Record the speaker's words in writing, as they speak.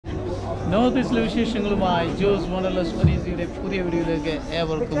North East വിശേഷങ്ങളുമായി Jose wanderlust odysseyയുടെ പുതിയ വീഡിയോയിലേക്ക്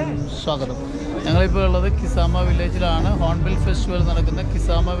ഏവർക്കും സ്വാഗതം. ഞങ്ങളിപ്പോൾ ഉള്ളത് കിസാമ വില്ലേജിലാണ്. ഹോൺബിൽ ഫെസ്റ്റിവൽ നടക്കുന്ന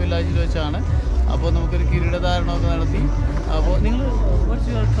കിസാമ വില്ലേജിൽ വെച്ചാണ്. അപ്പോൾ നമുക്കൊരു കിരീടധാരണമൊക്കെ നടത്തി. അപ്പോൾ നിങ്ങൾ what's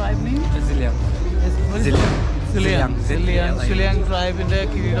your tribe name? സിലിയാങ് ട്രൈബിൻ്റെ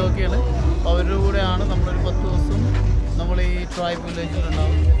കിരീടമൊക്കെയാണ്. അവരുടെ കൂടെയാണ് നമ്മളൊരു 10 ദിവസം നമ്മൾ ഈ tribe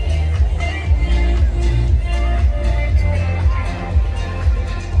വില്ലേജിലുണ്ടാവും.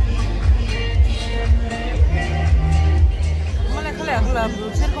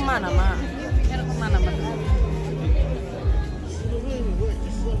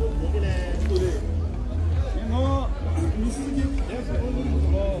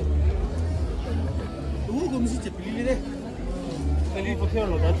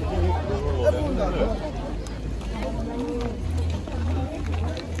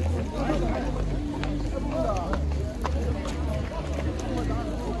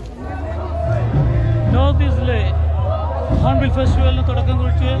 North East Hornbill Festival തുടക്കം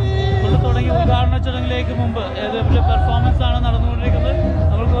കുറിച്ച് തുടങ്ങിയ ഉദ്ഘാടന ചടങ്ങിലേക്ക് മുമ്പ് ഏതെങ്കിലും പെർഫോമൻസ് ആണ് നടന്നുകൊണ്ടിരിക്കുന്നത്.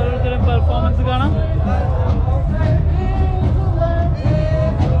 നമുക്ക് ഓരോരുത്തരും പെർഫോമൻസ് കാണാം.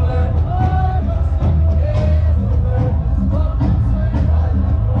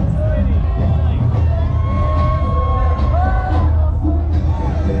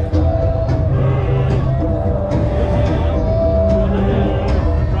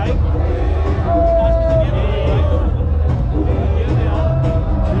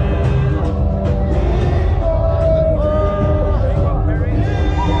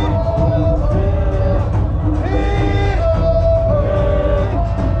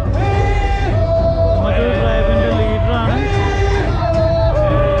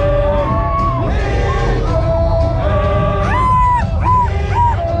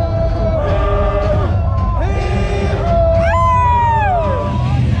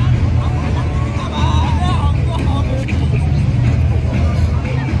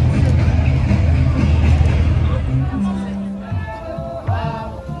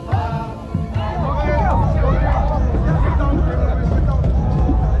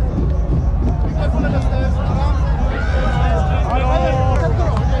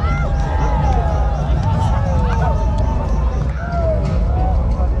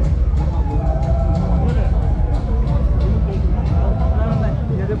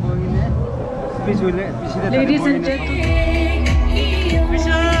 Ladies and gentlemen,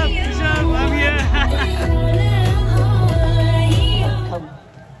 Bishop, I'm here. Come.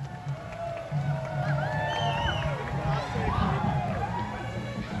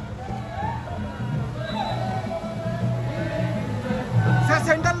 Sir,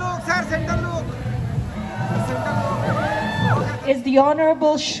 center look, sir, center look. Center look. Is the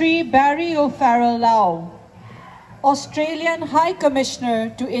Honourable Shri Barry O'Farrell Lau, Australian High Commissioner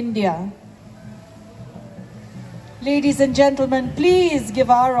to India. Ladies and gentlemen, please give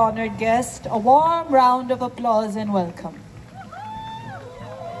our honoured guest a warm round of applause and welcome.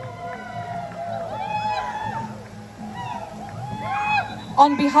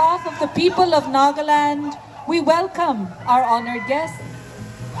 On behalf of the people of Nagaland, we welcome our honoured guests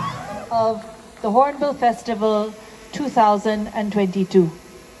of the Hornbill Festival 2022.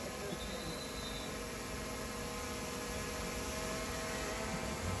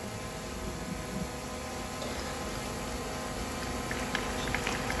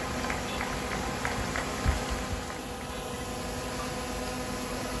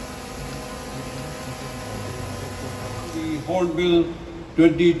 Hornbill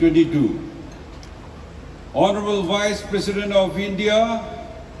 2022. Honorable Vice President of India,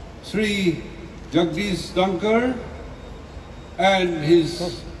 Sri Jagdish Dhankar, and his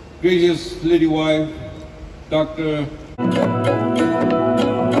gracious lady wife, Dr.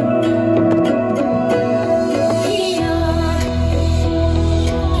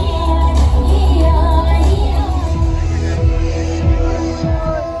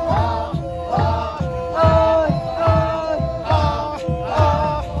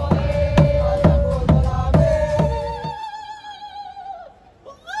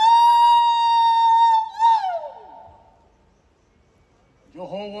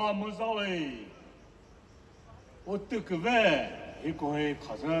 어떻게 왜 이거에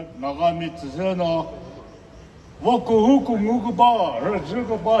가서 나가 밑에서나 먹고 후고 먹고 봐,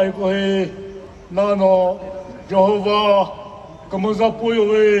 저거 봐 이거에 나노 여호와 그모자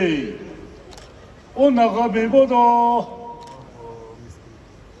보여왜 오 나가 비보도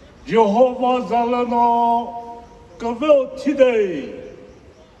여호와 잘라노 그거 티데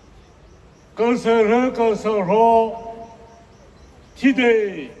그서로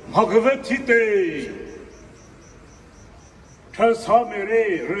티데 마그베 티데 फैसा मेरे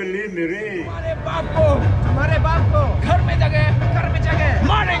रली मेरे हमारे बाप को घर में जगह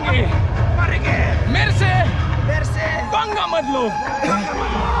मारेंगे मेरे से पंगा मत लो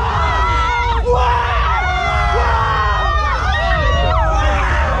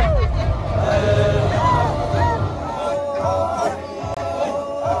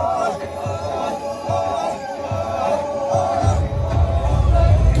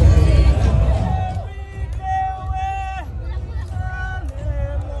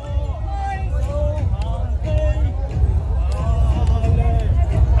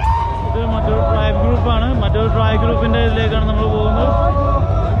മറ്റൊരു ട്രൈബ് ഗ്രൂപ്പിൻ്റെ ഇതിലേക്കാണ് നമ്മൾ പോകുന്നത്.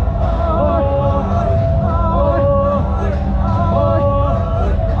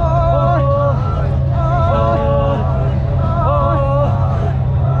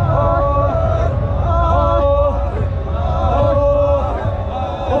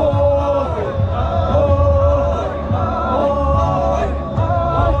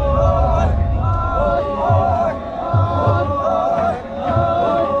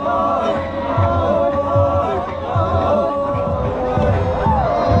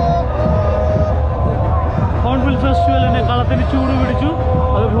 ഫെസ്റ്റിവലിൻ്റെ കളത്തിന് ചൂട് പിടിച്ചു.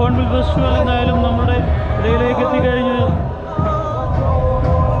 അത് ഹോൺബിൽ ഫെസ്റ്റിവൽ എന്തായാലും നമ്മുടെ ഇടയിലേക്ക് എത്തിക്കഴിഞ്ഞു.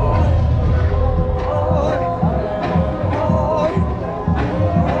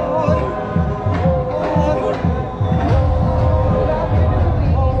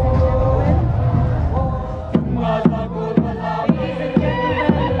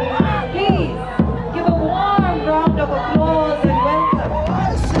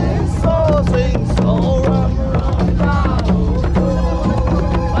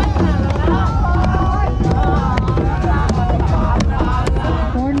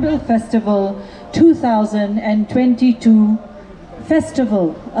 Festival 2022 Festival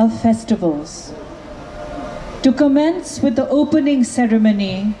of Festivals. To commence with the opening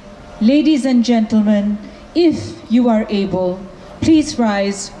ceremony, ladies and gentlemen, if you are able, please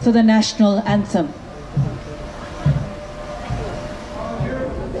rise for the national anthem.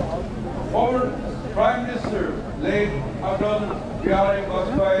 Former Prime Minister late Atal Bihari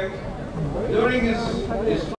Vajpayee, during his